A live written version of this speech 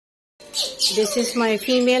This is my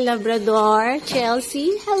female labrador,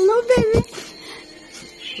 Chelsea. Hello, baby.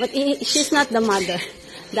 But she's not the mother.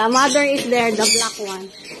 The mother is there, the black one.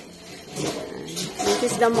 This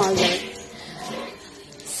is the mother.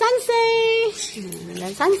 Sansei.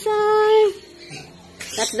 Sansei.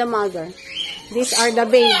 That's the mother. These are the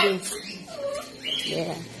babies.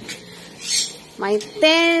 Yeah. My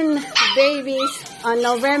 10 babies on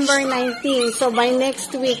November 19. So by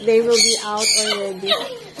next week, they will be out already.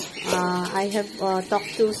 I have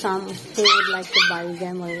talked to some who would like to buy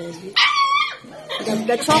them already.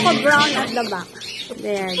 The choco brown at the back.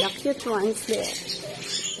 There, the cute ones there.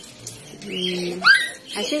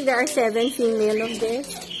 I think there are 7 female of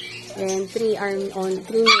this. And 3 are on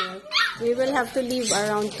 3 male. We will have to leave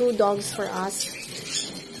around 2 dogs for us.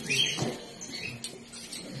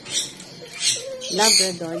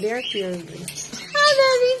 Labrador, they're pure blue. Hi,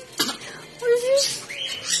 baby. What is this?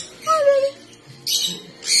 Hi, baby.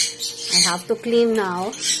 I have to clean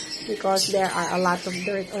now because there are a lot of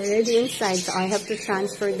dirt already inside, so I have to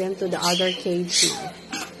transfer them to the other cage now.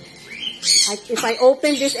 If I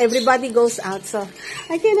open this, everybody goes out, so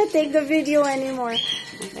I cannot take the video anymore.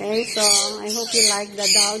 Okay, so I hope you like the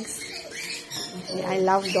dogs. Okay, I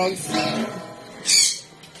love dogs.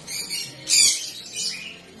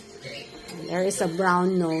 There is a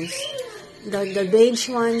brown nose. The beige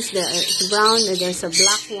ones, there's brown, there's a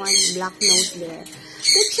black one, black nose there.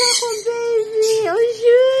 The choco baby! Oh,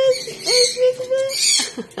 shoot!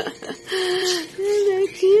 Oh, they're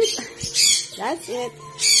cute. That's it.